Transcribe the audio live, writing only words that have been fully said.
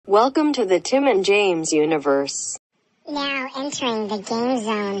Welcome to the Tim and James universe. Now entering the game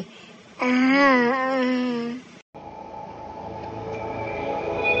zone. Oh.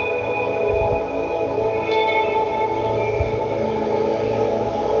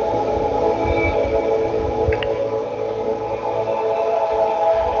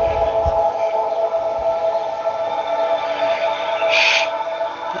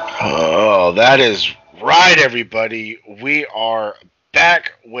 Oh, that is right, everybody. We are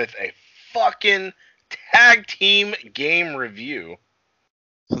back with a fucking tag team game review.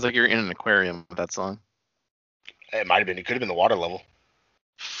 Sounds like you're in an aquarium with that song. It might have been. It could have been the water level.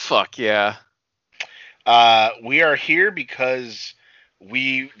 Fuck yeah. We are here because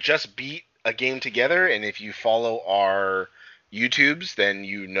we just beat a game together, and if you follow our YouTubes, then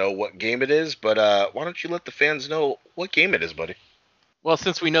you know what game it is. But why don't you let the fans know what game it is, buddy? Well,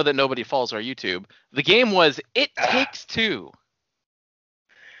 since we know that nobody follows our YouTube, the game was It Takes Two.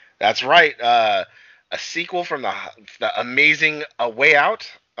 That's right. A sequel from the amazing A Way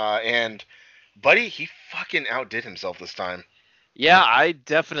Out. And, buddy, he fucking outdid himself this time. Yeah, I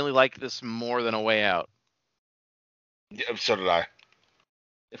definitely like this more than A Way Out. So did I.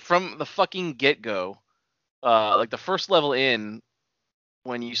 From the fucking get-go, like the first level in,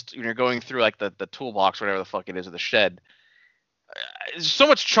 when you're going through like the toolbox, whatever the fuck it is, or the shed, there's so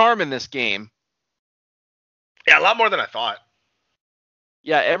much charm in this game. Yeah, a lot more than I thought.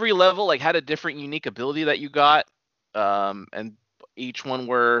 Yeah, every level like had a different unique ability that you got, and each one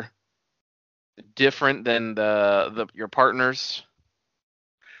were different than your partners.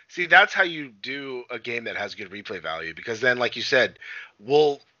 See, that's how you do a game that has good replay value, because then, like you said,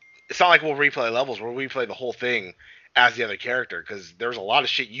 it's not like we'll replay levels, we'll replay the whole thing as the other character, because there's a lot of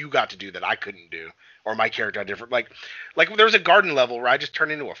shit you got to do that I couldn't do, or my character had different, like there was a garden level where I just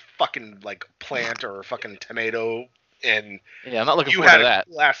turned into a fucking like plant or a fucking tomato, and Yeah, I'm not looking you forward had to that.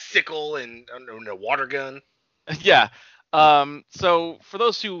 a glass sickle and a water gun. Yeah. So for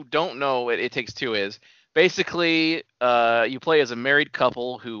those who don't know what It Takes Two is, basically, you play as a married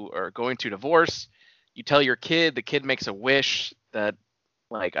couple who are going to divorce. You tell your kid, the kid makes a wish that,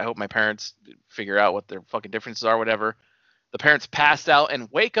 like, I hope my parents figure out what their fucking differences are, whatever. The parents pass out and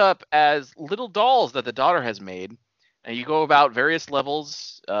wake up as little dolls that the daughter has made. And you go about various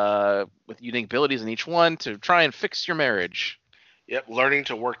levels with unique abilities in each one to try and fix your marriage. Yep, learning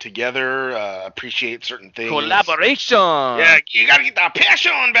to work together, appreciate certain things. Collaboration! Yeah, you gotta get that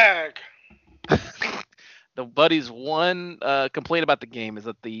passion back! The buddy's one complaint about the game is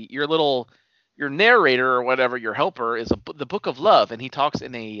that your narrator or whatever, your helper, is the Book of Love, and he talks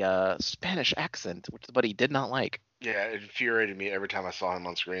in a Spanish accent, which the buddy did not like. Yeah, it infuriated me every time I saw him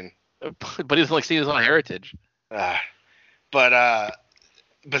on screen. But he doesn't like seeing his own heritage. But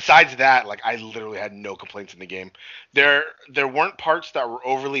besides that, like, I literally had no complaints in the game. There weren't parts that were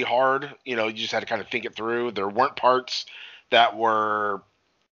overly hard. You know, you just had to kind of think it through. There weren't parts that were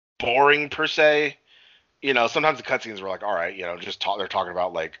boring per se. You know, sometimes the cutscenes were like, all right, you know, they're talking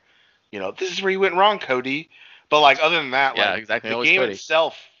about, like, you know, this is where you went wrong, Cody. But, like, other than that, Yeah, like, exactly. the Always game Cody.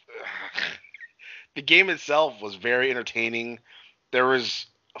 itself, the game itself was very entertaining. There was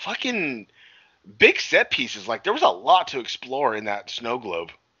fucking big set pieces. Like, there was a lot to explore in that snow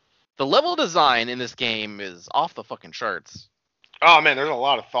globe. The level design in this game is off the fucking charts. Oh man, there's a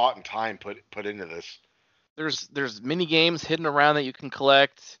lot of thought and time put into this. There's mini games hidden around that you can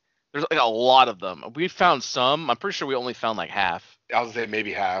collect. There's like a lot of them. We found some. I'm pretty sure we only found like half. I was gonna say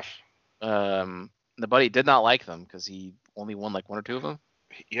maybe half. The buddy did not like them because he only won like one or two of them.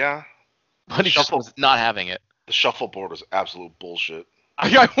 Yeah. But he just was not having it. The shuffleboard was absolute bullshit. I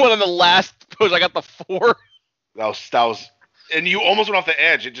got one on the last push. I got the 4. That was, and you almost went off the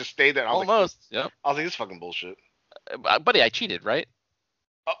edge. It just stayed there. Almost. Yep. I was like, this is fucking bullshit. Buddy, I cheated, right?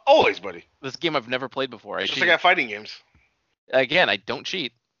 Always, buddy. This game I've never played before. It's just like at fighting games. Again, I don't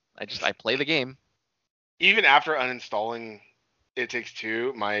cheat. I play the game. Even after uninstalling It Takes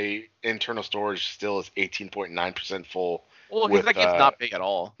Two, my internal storage still is 18.9% full. Well, because that game's not big at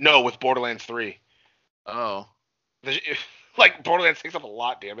all. No, with Borderlands 3. Oh. Like, Borderlands takes up a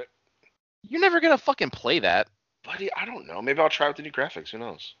lot, damn it. You're never gonna fucking play that. Buddy, I don't know. Maybe I'll try with the new graphics. Who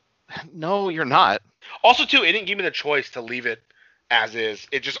knows? No, you're not. Also, too, it didn't give me the choice to leave it as is.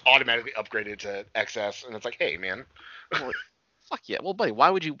 It just automatically upgraded to XS, and it's like, hey, man. Well, fuck yeah. Well, buddy, why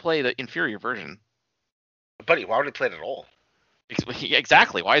would you play the inferior version? Buddy, why would I play it at all?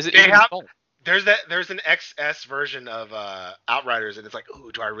 Exactly. Why is it? There's an XS version of Outriders, and it's like,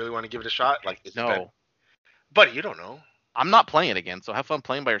 ooh, do I really want to give it a shot? Like, no. Buddy, you don't know. I'm not playing it again, so have fun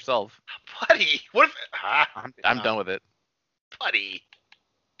playing by yourself. Buddy, what if... I'm done with it. Buddy.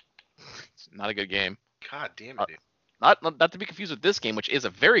 It's not a good game. God damn it, dude. Not to be confused with this game, which is a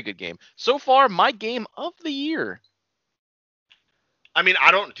very good game. So far, my game of the year. I mean,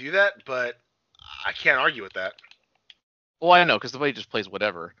 I don't do that, but I can't argue with that. Well, I know because the buddy just plays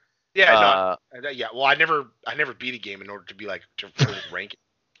whatever. Yeah, yeah. Well, I never beat a game in order to be like to rank it.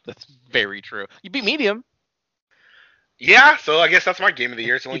 That's very true. You beat Medium. Yeah, so I guess that's my game of the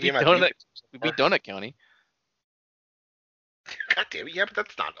year. It's the only game I beat. We beat Donut County. God damn it! Yeah, but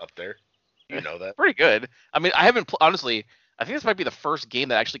that's not up there. You know that. Pretty good. I mean, I haven't honestly. I think this might be the first game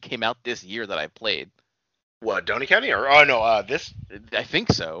that actually came out this year that I've played. What, Donut County or no, this? I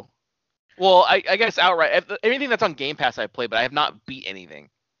think so. Well, I guess outright anything that's on Game Pass I've played, but I have not beat anything.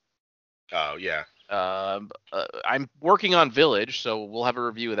 Oh yeah. I'm working on Village, so we'll have a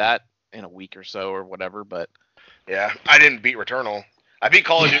review of that in a week or so or whatever. But yeah, I didn't beat Returnal. I beat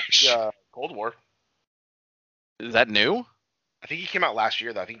Call of Duty Cold War. Is that new? I think it came out last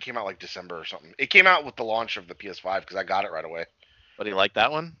year though. I think it came out like December or something. It came out with the launch of the PS5 because I got it right away. But you like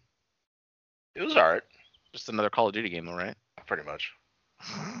that one? It was alright. Just another Call of Duty game, though, right? Pretty much.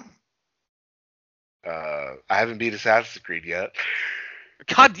 I haven't beat Assassin's Creed yet.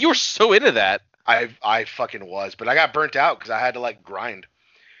 God, you were so into that. I fucking was, but I got burnt out because I had to like grind.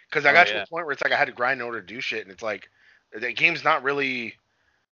 Because I got to a point where it's like I had to grind in order to do shit, and it's like the game's not really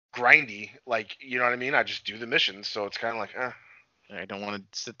grindy. Like, you know what I mean? I just do the missions, so it's kind of like, I don't want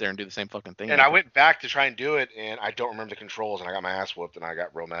to sit there and do the same fucking thing. And I went back to try and do it, and I don't remember the controls, and I got my ass whooped, and I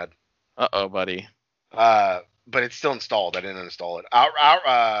got real mad. Uh-oh, buddy. But it's still installed. I didn't uninstall it.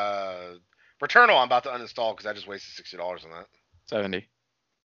 Returnal, I'm about to uninstall because I just wasted $60 on that. 70.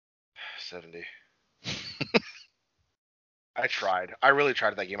 I tried. I really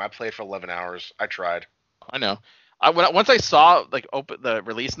tried that game. I played for 11 hours. I tried. I know. Once I saw like the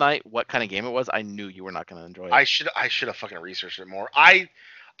release night, what kind of game it was, I knew you were not going to enjoy it. I should have fucking researched it more. I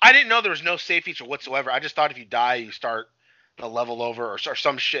didn't know there was no save feature whatsoever. I just thought if you die, you start the level over or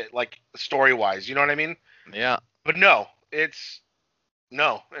some shit like story wise. You know what I mean? Yeah. But no, it's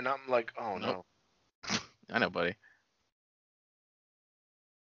no, and I'm like, oh nope. No. I know, buddy.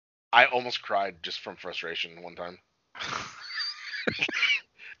 I almost cried just from frustration one time.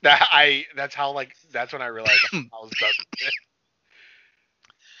 That's when I realized I was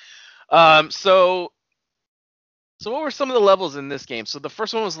done. So what were some of the levels in this game? So the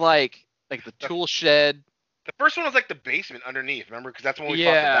first one was like the tool shed. The first one was like the basement underneath, remember? Because that's when we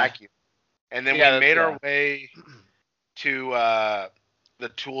fought the vacuum. And then we made our way to the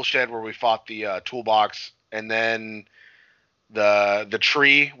tool shed where we fought the toolbox, and then the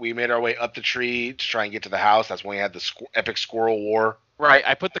tree. We made our way up the tree to try and get to the house. That's when we had the epic squirrel war. Right.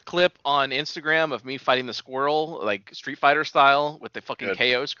 I put the clip on Instagram of me fighting the squirrel, like Street Fighter style, with the fucking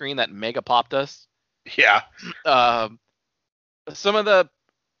KO screen that mega popped us. Yeah. Some of the.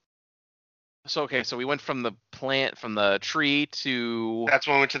 So we went from the tree to. That's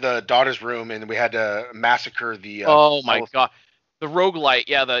when we went to the daughter's room and we had to massacre the. Oh my god, the roguelite,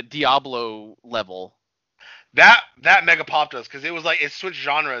 the Diablo level. That mega popped us because it was like it switched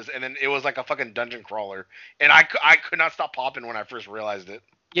genres and then it was like a fucking dungeon crawler, and I could not stop popping when I first realized it.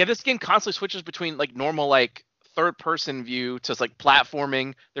 Yeah, this game constantly switches between like normal like third person view to like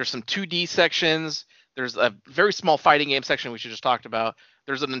platforming. There's some 2D sections. There's a very small fighting game section which you just talked about.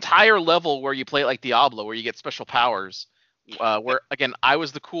 There's an entire level where you play it like Diablo, where you get special powers. Where again, I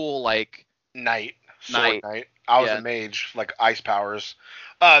was the cool like knight. I was a mage, like ice powers.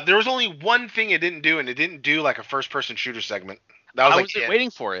 There was only one thing it didn't do, and it didn't do like a first-person shooter segment. I was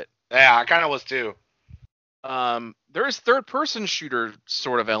waiting for it. Yeah, I kind of was too. There is third-person shooter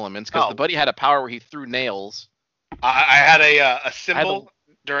sort of elements because the buddy had a power where he threw nails. I had a symbol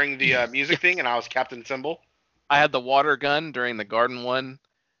during the music thing, and I was Captain Symbol. I had the water gun during the garden one.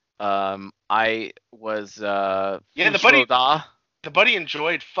 I was the buddy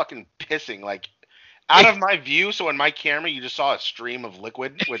enjoyed fucking pissing like out of my view. So in my camera, you just saw a stream of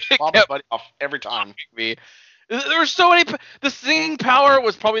liquid, which popped the buddy off every time. There were so many. The singing power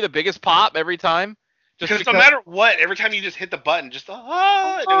was probably the biggest pop every time. Because no matter what, every time you just hit the button, just and it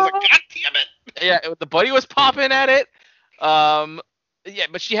was like, God damn it. Yeah, the buddy was popping at it. Yeah,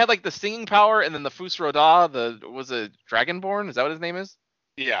 but she had like the singing power, and then the Fus Roda, was it Dragonborn? Is that what his name is?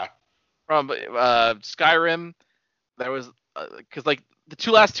 Yeah. From Skyrim. There was because like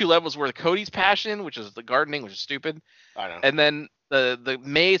the last two levels were the Cody's passion, which is the gardening, which is stupid. I know. And then the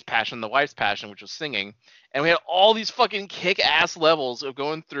May's passion, the wife's passion, which was singing. And we had all these fucking kick-ass levels of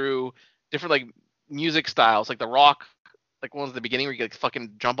going through different like music styles, like the rock, like ones at the beginning where you like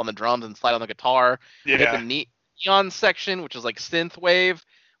fucking jump on the drums and slide on the guitar. Yeah. We had the neon section, which was like synth wave.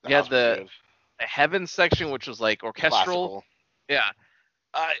 We had the heaven section, which was like orchestral. Classical. Yeah.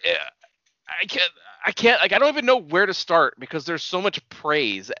 I I can't, like, I don't even know where to start because there's so much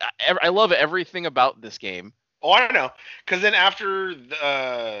praise. I love everything about this game. Oh, I know. Because then after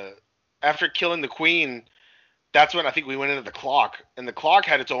killing the queen, that's when I think we went into the clock, and the clock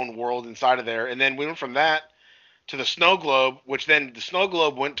had its own world inside of there, and then we went from that to the snow globe, which then the snow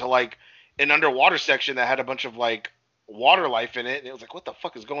globe went to like an underwater section that had a bunch of like water life in it, and it was like, what the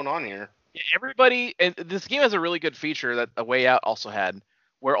fuck is going on here? Yeah, everybody, and this game has a really good feature that A Way Out also had,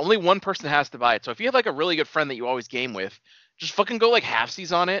 where only one person has to buy it. So if you have like a really good friend that you always game with, just fucking go like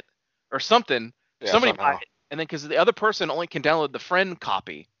halfsies on it or something. Yeah, Somebody somehow. buy it, and then because the other person only can download the friend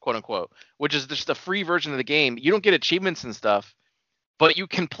copy, quote unquote, which is just a free version of the game. You don't get achievements and stuff, but you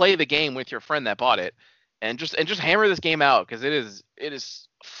can play the game with your friend that bought it, and just hammer this game out because it is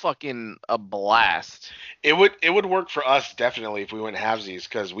fucking a blast. It would work for us definitely if we went halvesies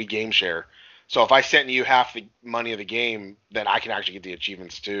because we game share. So if I sent you half the money of the game, then I can actually get the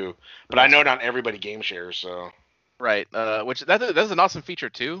achievements too. But I know not everybody game shares, so Right. Which that's an awesome feature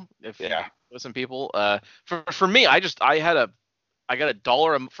too. If you yeah. know some people. For me, I got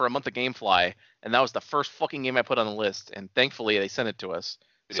 $1 for a month of GameFly, and that was the first fucking game I put on the list. And thankfully, they sent it to us,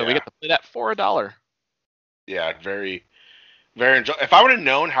 so we Yeah. get to play that for $1. Yeah, very, very enjoy. If I would have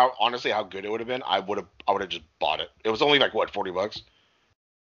known how good it would have been, I would have just bought it. It was only like what, $40,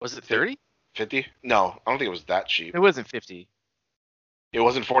 Was it 30? 50? No, I don't think it was that cheap. It wasn't 50. It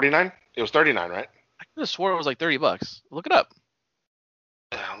wasn't 49. It was 39, right? I could have swore it was like $30. Look it up.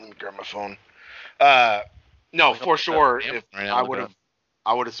 Let me grab my phone. No, for sure. If Right now, I look would it have,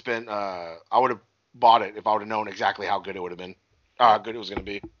 I would have spent. I would have bought it if I would have known exactly how good it would have been. How good it was going to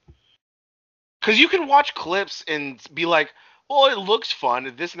be. Because you can watch clips and be like, well, it looks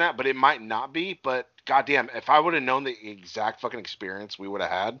fun, this and that, but it might not be. But goddamn, if I would have known the exact fucking experience we would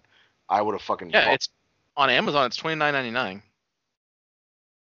have had, I would have fucking. Yeah, it's on Amazon. It's $29.99.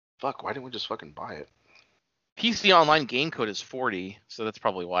 Fuck. Why didn't we just fucking buy it? PC Online game code is 40, so that's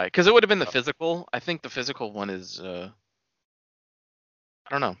probably why. Because it would have been the physical. I think the physical one is I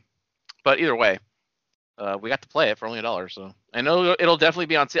don't know, but either way, we got to play it for only $1. So I know it'll definitely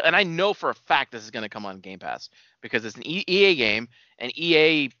be on sale, and I know for a fact this is going to come on Game Pass because it's an EA game, and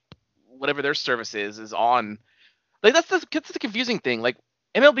EA, whatever their service is on. Like that's the confusing thing. Like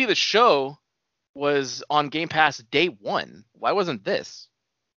MLB The Show was on Game Pass day one. Why wasn't this?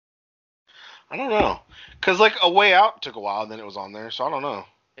 I don't know. Because like A Way Out took a while, and then it was on there, so I don't know.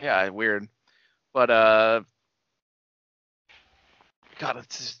 Yeah, weird. But God,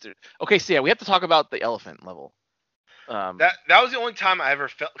 it's just, okay. So yeah, we have to talk about the elephant level. That was the only time I ever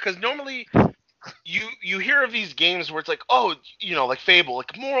felt, because normally you hear of these games where it's like, oh, like Fable,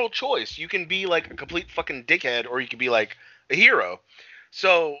 like moral choice. You can be like a complete fucking dickhead, or you can be like a hero.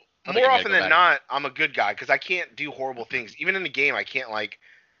 So I think more I often go than back. not, I'm a good guy because I can't do horrible things. Even in the game, I can't like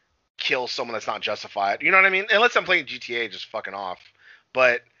kill someone that's not justified. You know what I mean? Unless I'm playing GTA, just fucking off.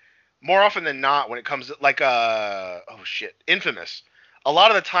 But more often than not, when it comes to like Infamous. A lot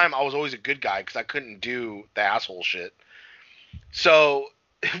of the time, I was always a good guy because I couldn't do the asshole shit. So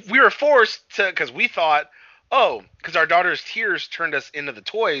we were forced to, because we thought, oh, because our daughter's tears turned us into the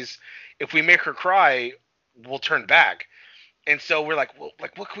toys. If we make her cry, we'll turn back. And so we're like, well,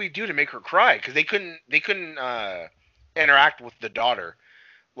 like what can we do to make her cry? Because they couldn't interact with the daughter.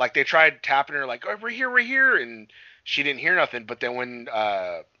 Like they tried tapping her, like, oh, we're here, and she didn't hear nothing. But then when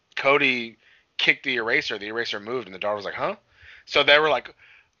Cody kicked the eraser moved, and the daughter was like, huh? So they were like,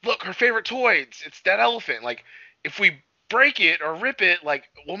 look, her favorite toy, it's that elephant. Like, if we break it or rip it, like,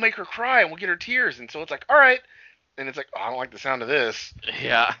 we'll make her cry and we'll get her tears. And so it's like, all right. And it's like, oh, I don't like the sound of this.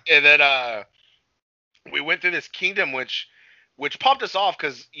 Yeah. And then we went through this kingdom, which popped us off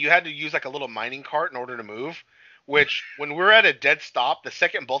because you had to use like a little mining cart in order to move. Which, when we were at a dead stop, the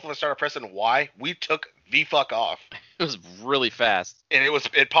second both of us started pressing Y, we took the fuck off. It was really fast. And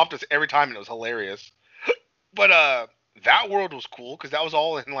it popped us every time, and it was hilarious. But that world was cool because that was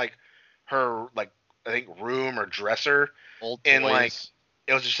all in like her, like, I think room or dresser. Old And toys. like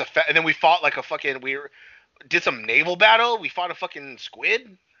it was just and then we fought like a fucking, did some naval battle. We fought a fucking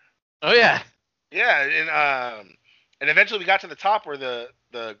squid. Oh yeah. Yeah, and eventually we got to the top where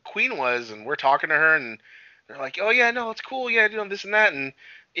the queen was, and we're talking to her, and they're like, oh yeah, no, it's cool, yeah, this and that, and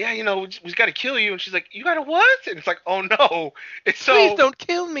yeah, we got to kill you. And she's like, you got to what? And it's like, oh no, it's so, Please don't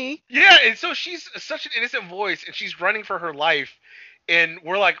kill me. yeah, and so she's such an innocent voice, and she's running for her life, and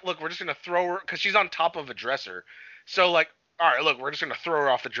we're like, look, we're just gonna throw her because she's on top of a dresser, so like, all right, look, we're just gonna throw her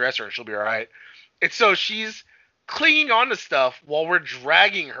off the dresser and she'll be all right. And so she's clinging on to stuff while we're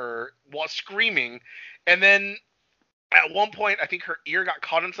dragging her while screaming, and then at one point, I think her ear got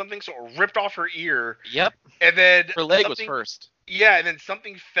caught in something, so it ripped off her ear. Yep. And then Her leg was first. Yeah, and then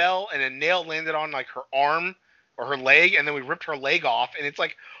something fell, and a nail landed on like her arm or her leg, and then we ripped her leg off, and it's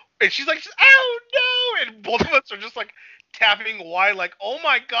like, and she's like, "Oh no!" And both of us are just like tapping Y, like, "Oh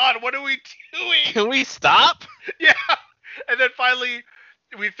my god, what are we doing?" Can we stop? Yeah. And then finally,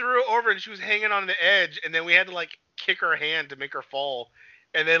 we threw her over, and she was hanging on the edge, and then we had to like kick her hand to make her fall,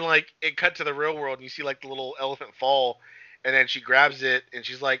 and then like it cut to the real world, and you see like the little elephant fall, and then she grabs it, and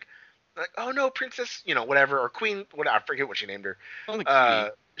she's like, oh no, princess, whatever, or queen, whatever, I forget what she named her. Only Queen.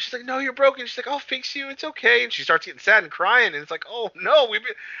 She's like, no, you're broken. She's like, I'll fix you. It's okay. And she starts getting sad and crying, and it's like, oh no, we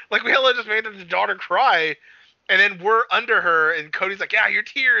hella just made the daughter cry, and then we're under her, and Cody's like, yeah, your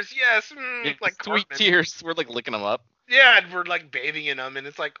tears, yes, Yeah, like sweet Cartman. tears. We're like licking them up. Yeah, and we're like bathing in them, and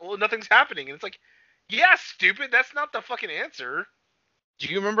it's like, well, nothing's happening, and it's like, yeah, stupid, that's not the fucking answer. Do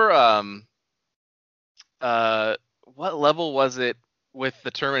you remember what level was it with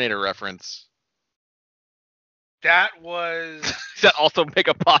the Terminator reference? That was That also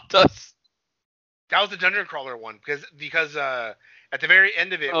Megapod us? That was the dungeon crawler one because at the very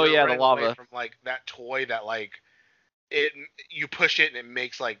end of it, Oh, we were yeah, the running away lava. from like that toy that like it you push it and it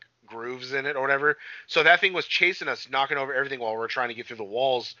makes like grooves in it or whatever. So that thing was chasing us, knocking over everything while we're trying to get through the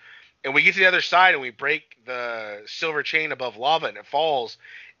walls. And we get to the other side and we break the silver chain above lava and it falls.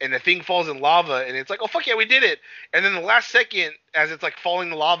 And the thing falls in lava and it's like, oh fuck yeah, we did it. And then the last second, as it's like falling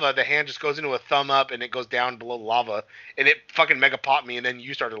in the lava, the hand just goes into a thumb up and it goes down below the lava and it fucking mega popped me and then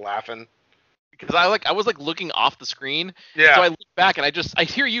you started laughing. Because I was like looking off the screen. And Yeah. so I look back and I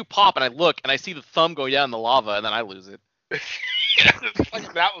hear you pop and I look and I see the thumb go down in the lava and then I lose it.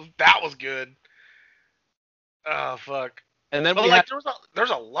 that was good. Oh fuck. And then But we like had, there's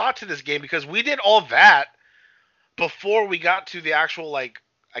a lot to this game because we did all that before we got to the actual like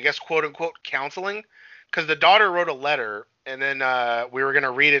I guess quote unquote counseling because the daughter wrote a letter and then we were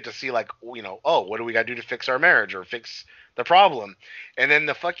gonna read it to see like oh what do we gotta do to fix our marriage or fix the problem and then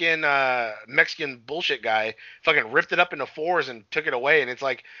the fucking Mexican bullshit guy fucking ripped it up into fours and took it away and it's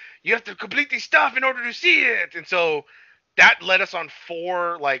like you have to complete these stuff in order to see it and so that led us on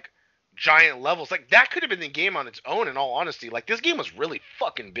 4 like giant levels. Like that could have been the game on its own in all honesty. Like this game was really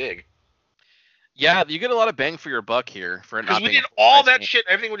fucking big. yeah, you get a lot of bang for your buck here for it Because not we being did a all full-size that game. shit,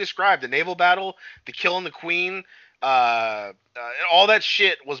 everything we described, the naval battle, the killing the queen, all that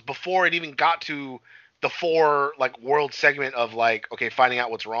shit was before it even got to the 4 like world segment of like okay finding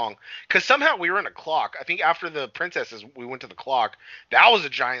out what's wrong. Because somehow we were in a clock. I think after the princesses we went to the clock. That was a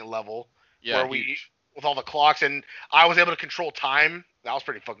giant level Yeah, where we huge. with all the clocks and I was able to control time. That was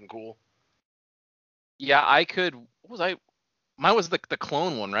pretty fucking cool. Yeah, I could. What was I? Mine was the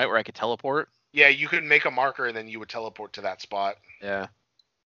clone one, right, where I could teleport. Yeah, you could make a marker and then you would teleport to that spot. Yeah.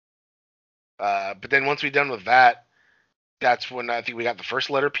 But then once we're done with that, that's when I think we got the first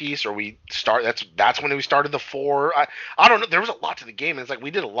letter piece, or we start. That's when we started the 4. I don't know. There was a lot to the game, and it's like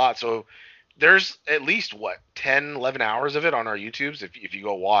we did a lot. So there's at least what 10, 11 hours of it on our YouTubes if you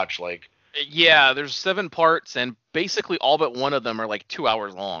go watch. Like Yeah, there's 7 parts, and basically all but one of them are like 2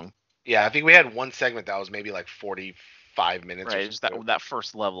 hours long. yeah, I think we had one segment that was maybe like 45 minutes. Right, Or just so. that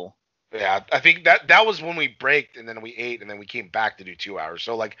first level. Yeah, I think that was when we braked and then we ate and then we came back to do 2 hours.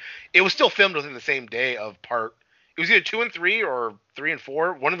 So like it was still filmed within the same day of part. It was either 2 and 3 or 3 and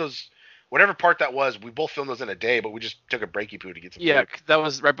 4. One of those, whatever part that was, we both filmed those in a day, but we just took a breaky poo to get some Yeah, food. that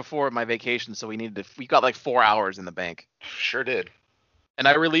was right before my vacation, so we got like 4 hours in the bank, Sure did. and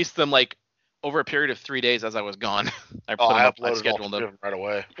I released them like over a period of 3 days as I was gone. I put Oh, them I up, I uploaded all scheduled 3 them. of them right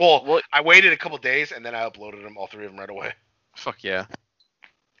away. Well, Well, I waited a couple days and then I uploaded them all 3 of them right away. fuck yeah.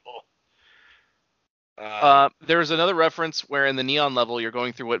 Uh, There's another reference where in the neon level you're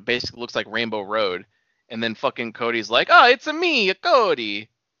going through what basically looks like Rainbow Road, and then fucking Cody's like, "Oh, it's a Cody."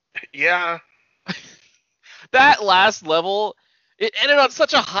 yeah, That last level, it ended on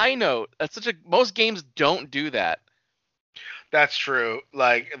such a high note. Most games don't do that. that's true.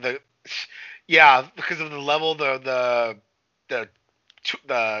 Like yeah, because of the level, the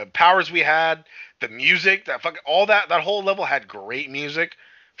powers we had, the music, all that whole level had great music,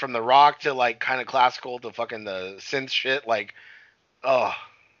 from the rock to like kind of classical to fucking the synth shit. Like, oh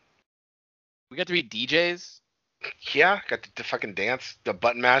We got to be DJs. yeah, got to fucking dance, the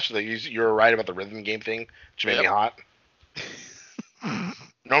button mash. You were right about the rhythm game thing, which made me hot.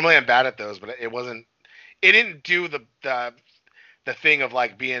 Normally I'm bad at those, but it wasn't. It didn't do the thing of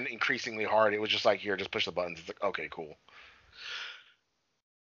like being increasingly hard. It was just like here, just push the buttons. It's like okay, cool.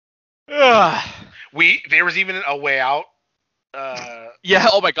 Ugh. There was even a way out. Yeah.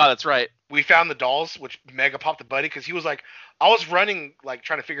 Oh my god, that's right. We found the dolls, which mega popped the buddy because he was like, I was running like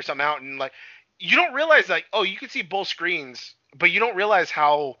trying to figure something out, and like you don't realize like you can see both screens, but you don't realize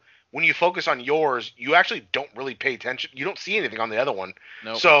how when you focus on yours, you actually don't really pay attention. You don't see anything on the other one.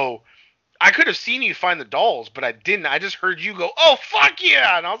 Nope. So I could have seen you find the dolls, but I didn't. I just heard you go, "Oh fuck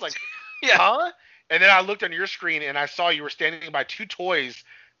yeah!" And I was like, Yeah. "Huh?" And then I looked on your screen and I saw you were standing by two toys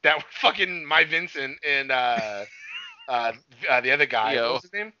that were fucking My Vincent and the other guy. Leo. What was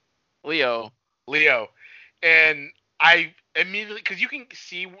his name? Leo. Leo. And I immediately, because you can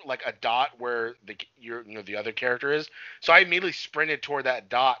see like a dot where the other character is, so I immediately sprinted toward that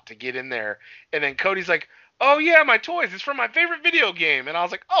dot to get in there, and then Cody's like, "Oh yeah, my toys, it's from my favorite video game," and I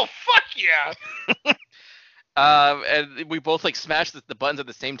was like, "Oh fuck yeah!" And we both like smashed the buttons at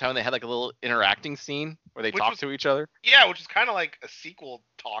the same time. They had like a little interacting scene where they talked to each other. Yeah, which is kind of like a sequel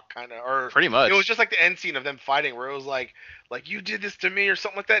talk, kind of, or Pretty much. It was just like the end scene of them fighting, where it was like you did this to me or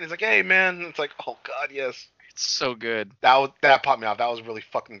something like that. And he's like, "Hey man," and it's like, "Oh god, yes." It's so good. That popped me off. That was really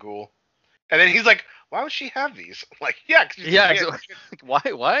fucking cool. And then he's like, "Why would she have these?" I'm like, yeah, Exactly.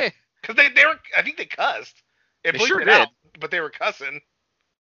 Like, why? Because they were, I think they cussed. It They bleeped sure it did. out, but they were cussing.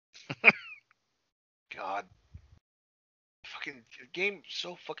 God. Fucking game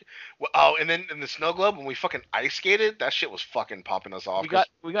so fucking. Well, oh, and then in the snow globe when we fucking ice skated, that shit was fucking popping us off.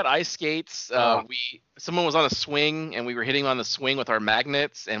 We got ice skates. Oh. Someone was on a swing and we were hitting on the swing with our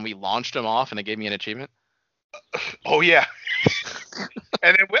magnets and we launched them off and it gave me an achievement. Oh yeah.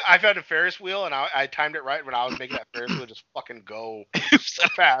 And then I found a Ferris wheel and I timed it right when I was making that Ferris wheel just fucking go so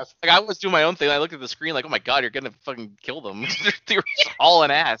fast. Like I was doing my own thing. I looked at the screen like, oh my god, you're gonna fucking kill them. They were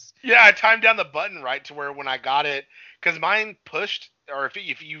hauling ass. Yeah, I timed down the button right to where when I got it, because mine pushed, or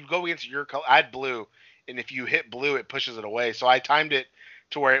if you go against your color, I had blue, and if you hit blue, it pushes it away. So I timed it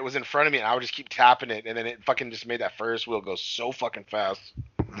to where it was in front of me, and I would just keep tapping it, and then it fucking just made that Ferris wheel go so fucking fast.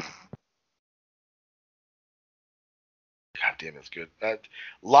 God damn, it's good. A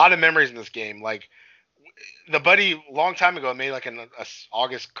lot of memories in this game. Like the buddy, long time ago, made like an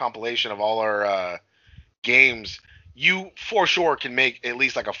August compilation of all our games. You for sure can make at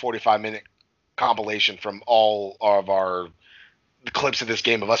least like a 45-minute compilation from all of the clips of this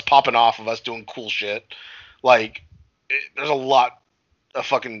game of us popping off, of us doing cool shit. Like there's a lot of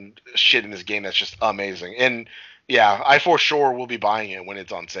fucking shit in this game that's just amazing. And yeah, I for sure will be buying it when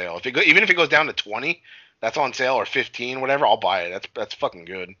it's on sale. Even if it goes down to 20, that's on sale, or 15, whatever, I'll buy it. That's fucking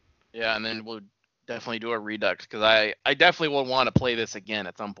good. Yeah, and then we'll definitely do a redux because I definitely will want to play this again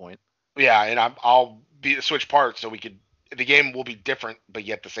at some point. Yeah, and I'll be switch parts so the game will be different but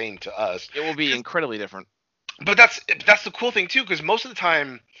yet the same to us. It will be incredibly different. But that's the cool thing too, because most of the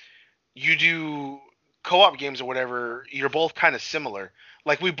time you do co-op games or whatever, you're both kind of similar.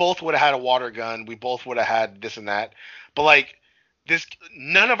 Like we both would have had a water gun, we both would have had this and that, but like this,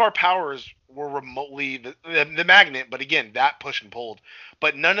 none of our powers were remotely the magnet, but again, that pushed and pulled.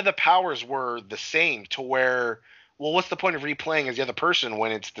 But none of the powers were the same to where, well, what's the point of replaying as the other person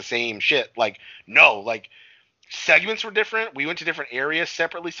when it's the same shit? Like, no, like segments were different. We went to different areas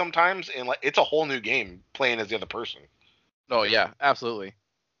separately sometimes, and like it's a whole new game playing as the other person. Oh yeah, absolutely.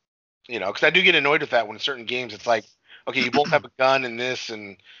 You know, because I do get annoyed with that when in certain games it's like, okay, you both have a gun and this,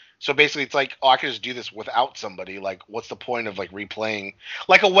 and so basically it's like, oh, I could just do this without somebody. Like, what's the point of like replaying?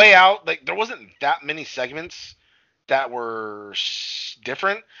 Like A Way Out, like there wasn't that many segments that were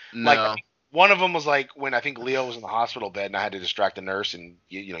different. No. Like one of them was like when I think Leo was in the hospital bed and I had to distract the nurse, and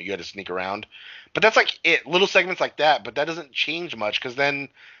you know you had to sneak around. But that's like it, little segments like that. But that doesn't change much because then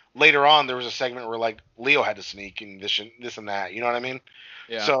later on there was a segment where like Leo had to sneak and this and that. You know what I mean?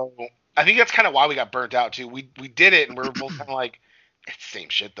 Yeah. So I think that's kind of why we got burnt out too. We did it and we were both kind of like, it's the same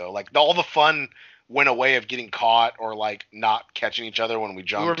shit though. Like all the fun went away of getting caught or like not catching each other when we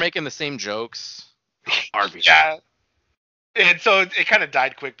jumped. We were making the same jokes. RPG. Yeah. And so it kind of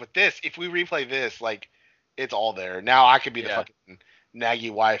died quick. But this, if we replay this, like it's all there. Now I could be the fucking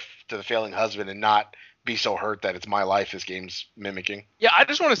naggy wife to the failing husband and not be so hurt that it's my life this game's mimicking. Yeah, I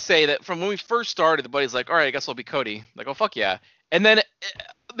just want to say that from when we first started, the buddy's like, all right, I guess I'll be Cody. Like, oh, fuck yeah. And then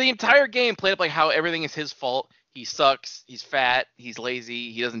the entire game played up like how everything is his fault. He sucks. He's fat. He's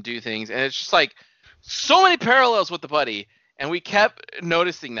lazy. He doesn't do things. And it's just like so many parallels with the buddy. And we kept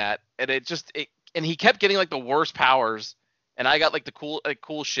noticing that. And and he kept getting like the worst powers. And I got like the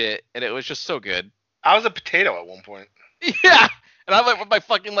cool shit. And it was just so good. I was a potato at one point. Yeah. And I'm like with my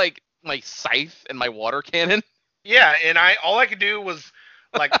fucking like my scythe and my water cannon. Yeah. And all I could do was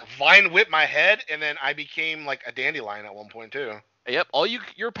like vine whip my head. And then I became like a dandelion at one point too. Yep.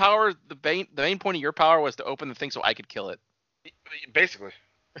 Your power, the main point of your power was to open the thing so I could kill it. Basically.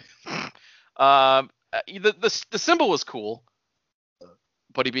 The symbol was cool.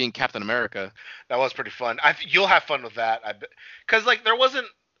 Buddy being Captain America. That was pretty fun. You'll have fun with that. I bet, because like there wasn't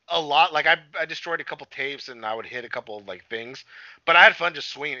a lot. Like I destroyed a couple tapes and I would hit a couple of like things, but I had fun just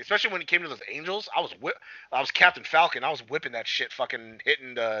swinging. Especially when it came to those angels, I was Captain Falcon. I was whipping that shit, fucking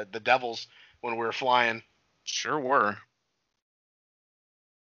hitting the devils when we were flying. Sure were.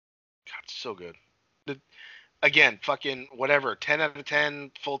 God, so good. Again, fucking whatever, 10 out of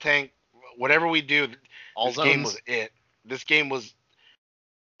 10, full tank, whatever we do. All this zones. game was it. This game was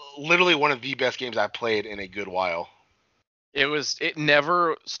literally one of the best games I've played in a good while. It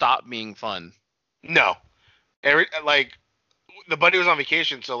never stopped being fun. No, the buddy was on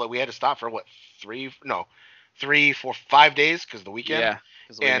vacation, so like we had to stop for what 3, 4, 5 days because of the weekend. Yeah.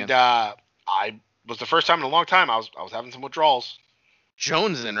 And I was the first time in a long time I was having some withdrawals.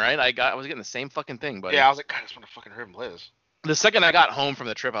 Jonesing, right? I was getting the same fucking thing, buddy. Yeah, I was like, God, I just want to fucking hurt him, Liz. The second I got home from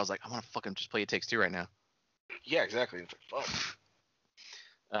the trip, I was like, I want to fucking just play It Takes Two right now. Yeah, exactly. It's like, fuck.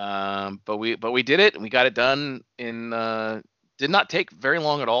 But we did it. And we got it done in. Did not take very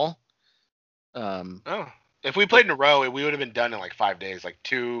long at all. If we played in a row, we would have been done in like 5 days, like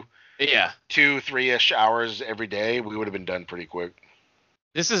 3-ish hours every day. We would have been done pretty quick.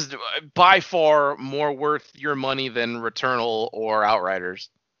 This is by far more worth your money than Returnal or Outriders.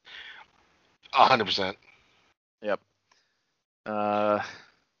 100%. Yep.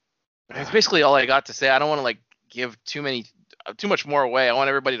 That's basically all I got to say. I don't want to like give too much more away. I want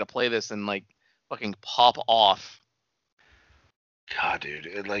everybody to play this and like fucking pop off. God, dude,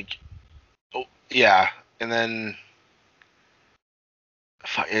 yeah, and then,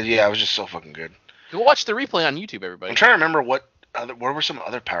 it was just so fucking good. Go watch the replay on YouTube, everybody. I'm trying to remember what were some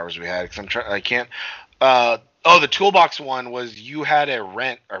other powers we had because I can't. The toolbox one was you had a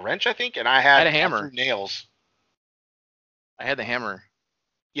wrench, I think, and I had a hammer, nails. I had the hammer.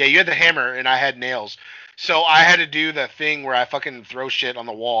 Yeah, you had the hammer, and I had nails. So I had to do the thing where I fucking throw shit on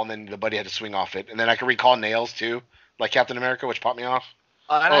the wall, and then the buddy had to swing off it, and then I could recall nails too, like Captain America, which popped me off.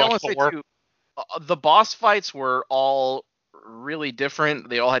 And I want to say too, the boss fights were all really different.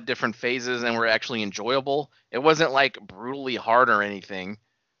 They all had different phases and were actually enjoyable. It wasn't like brutally hard or anything,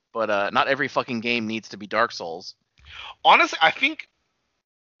 but not every fucking game needs to be Dark Souls. Honestly, I think,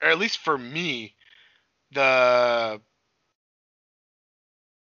 or at least for me, Kenny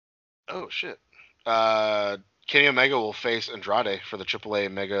Omega will face Andrade for the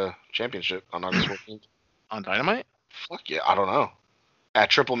AAA Mega Championship on August 14th. On Dynamite? Fuck yeah, I don't know. At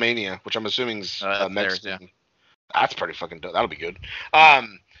Triple Mania, which I'm assuming is Mexican. Yeah. That's pretty fucking dope. That'll be good. I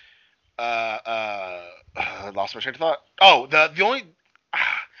lost my train of thought. Oh, the only,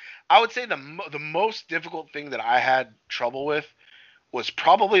 I would say the most difficult thing that I had trouble with was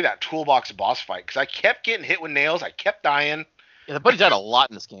probably that toolbox boss fight because I kept getting hit with nails. I kept dying. Yeah, the buddy died a lot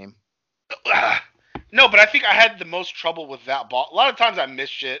in this game. No, but I think I had the most trouble with that boss. A lot of times I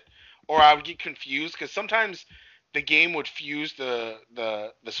missed shit or I would get confused because sometimes the game would fuse the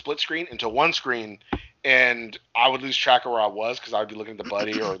split screen into one screen, and I would lose track of where I was because I would be looking at the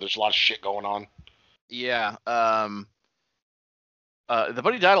buddy or there's a lot of shit going on. Yeah. The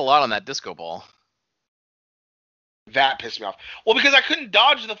buddy died a lot on that disco ball. That pissed me off. Well, because I couldn't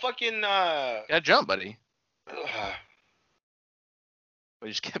dodge the fucking. You gotta jump, buddy. But he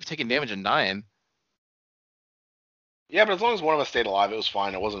just kept taking damage and dying. Yeah, but as long as one of us stayed alive, it was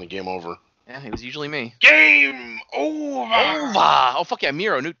fine. It wasn't a game over. Yeah, it was usually me. Game over! Oh, fuck yeah,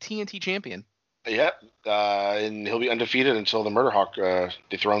 Miro, new TNT champion. Yep, and he'll be undefeated until the Murderhawk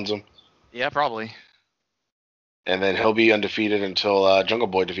dethrones him. Yeah, probably. And then he'll be undefeated until Jungle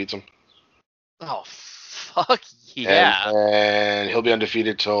Boy defeats him. Oh, fuck yeah. And he'll be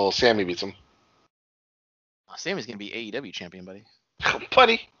undefeated till Sammy beats him. Oh, Sammy's going to be AEW champion, buddy.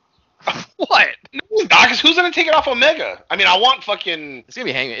 Buddy. What? No, because who's going to take it off Omega? I mean, I want fucking... It's going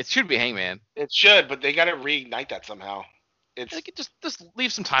to be Hangman. It should be Hangman. It should, but they got to reignite that somehow. It's just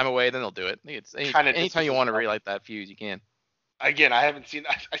leave some time away, then they'll do it. Anytime you want to relight that fuse, you can. Again, I haven't seen...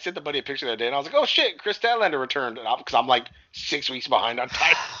 I sent the buddy a picture the other day, and I was like, oh shit, Chris Statlander returned. Because I'm like 6 weeks behind on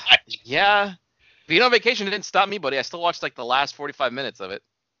time. Yeah. Being on vacation didn't stop me, buddy. I still watched like the last 45 minutes of it.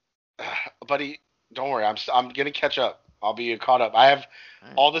 Buddy, don't worry. I'm going to catch up. I'll be caught up. I have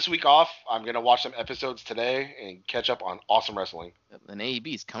all this week off. I'm going to watch some episodes today and catch up on awesome wrestling. And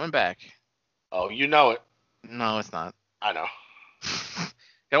AEB's coming back. Oh, you know it. No, it's not. I know.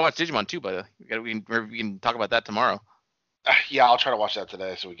 Gotta watch Digimon too, buddy. We can talk about that tomorrow. Yeah, I'll try to watch that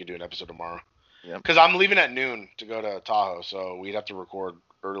today so we can do an episode tomorrow. Yeah. Because I'm leaving at noon to go to Tahoe, so we'd have to record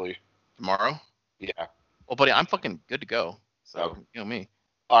early. Tomorrow? Yeah. Well, buddy, I'm fucking good to go. So, you know me.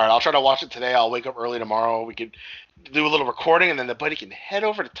 All right, I'll try to watch it today. I'll wake up early tomorrow. We could do a little recording, and then the buddy can head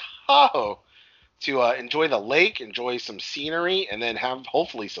over to Tahoe to enjoy the lake, enjoy some scenery, and then have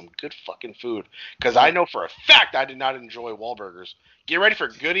hopefully some good fucking food. Because I know for a fact I did not enjoy Wahlburgers. Get ready for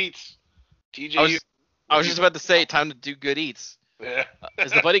good eats. TJU. I was just about to say, time to do good eats. Yeah.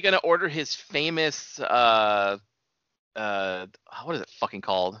 Is the buddy gonna order his famous what is it fucking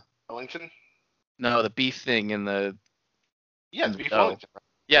called? Wellington? No, the beef thing in the. Yeah, it's beef Oh. Wellington. Right?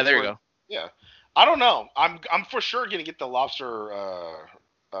 Yeah, there you go. Yeah. I don't know. I'm for sure gonna get the lobster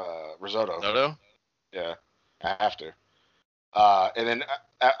risotto. Risotto? Yeah, I have to. And then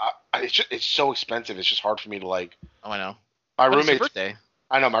it's so expensive. It's just hard for me to like. Oh, I know. My But it's your roommate's. birthday.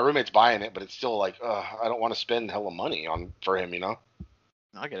 I know my roommate's buying it, but it's still like, I don't want to spend hella money for him, you know.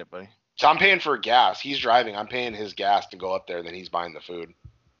 I get it, buddy. So I'm paying for gas. He's driving. I'm paying his gas to go up there, and then he's buying the food.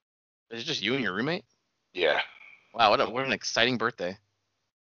 Is it just you and your roommate? Yeah, Wow, what an exciting birthday.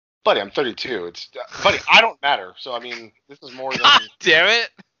 buddy. I'm 32. Buddy. I don't matter. So I mean, this is more than God damn it!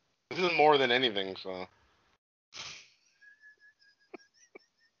 this is more than anything. So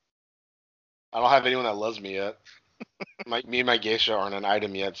I don't have anyone that loves me yet. Me and my geisha aren't an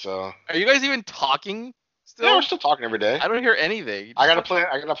item yet. So Are you guys even talking still? yeah, we're still talking every day. I don't hear anything. I gotta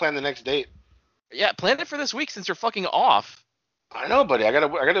plan the next date. Yeah, plan it for this week since you're fucking off. I know, buddy. I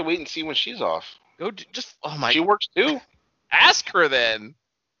gotta wait and see when she's off. Just oh my. She works too. Ask her then.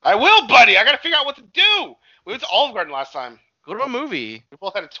 I will, buddy. I gotta figure out what to do. We went to Olive Garden last time. Go to a movie. We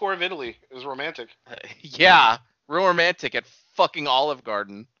both had a tour of Italy. It was romantic. Yeah, real romantic at fucking Olive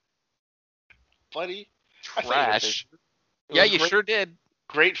Garden. Buddy. Trash. It Yeah, was you great, sure did.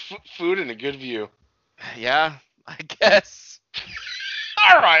 Great food and a good view. Yeah, I guess.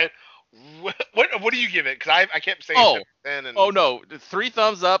 All right. What do you give it? Because I kept saying Oh. 10 and Oh no, 3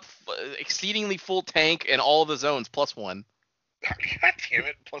 thumbs up, exceedingly full tank, and all the zones +1. God damn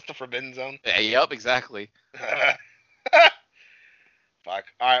it! Plus the Forbidden Zone. Yep, exactly. Fuck. All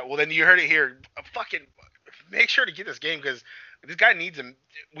right. Well, then you heard it here. Fucking make sure to get this game because this guy needs him.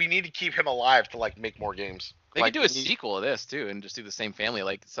 We need to keep him alive to like make more games. They Like, could do a sequel of this too, and just do the same family,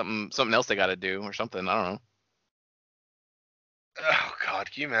 like something else they got to do or something. I don't know. Oh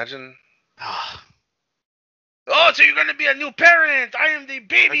God, can you imagine? Oh, so you're gonna be a new parent? I am the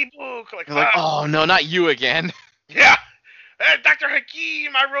baby book. Like, You're like, oh no, not you again. yeah. Dr.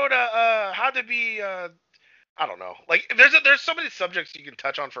 Hakim, I wrote a how to be. I don't know. Like, there's so many subjects you can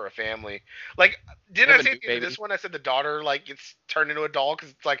touch on for a family. Like, didn't I say in this one? I said the daughter like gets turned into a doll because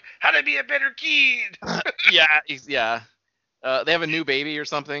it's like how to be a better kid. Yeah. They have a new baby or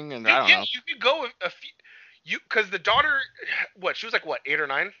something, and I don't know. You could go with a few. Because the daughter, she was like 8 or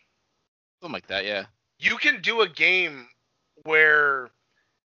 9. Something like that, yeah. You can do a game where,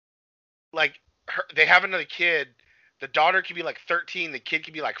 like, they have another kid. The daughter could be like 13, the kid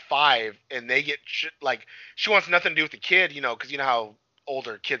could be like 5, and they get like she wants nothing to do with the kid, you know, because you know how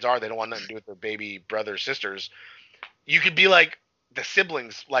older kids are, they don't want nothing to do with their baby brothers, sisters. You could be like the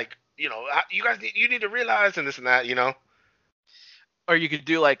siblings, like, you know, you guys need to realize and this and that, you know. Or you could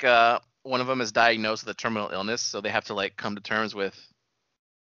do like one of them is diagnosed with a terminal illness, so they have to like come to terms with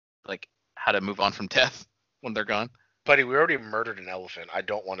like how to move on from death when they're gone. Buddy, we already murdered an elephant. I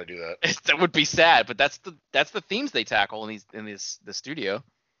don't want to do that. That would be sad, but that's the themes they tackle in the studio.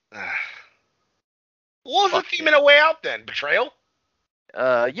 What was the theme in A Way Out then? Betrayal?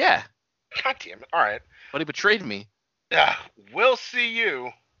 Yeah. God damn it. All right. But he betrayed me. We'll see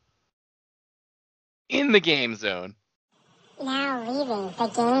you in the game zone. Now leaving the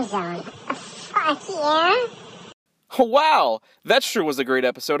game zone. Fuck yeah! Wow, that sure was a great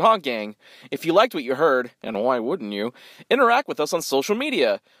episode, huh, gang? If you liked what you heard, and why wouldn't you, interact with us on social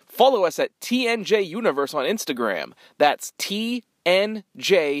media. Follow us at TNJ Universe on Instagram. That's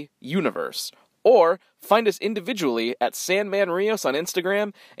TNJ Universe. Or find us individually at Sandman Rios on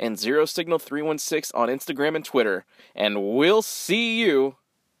Instagram and Zero Signal 316 on Instagram and Twitter. And we'll see you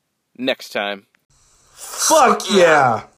next time. Fuck yeah!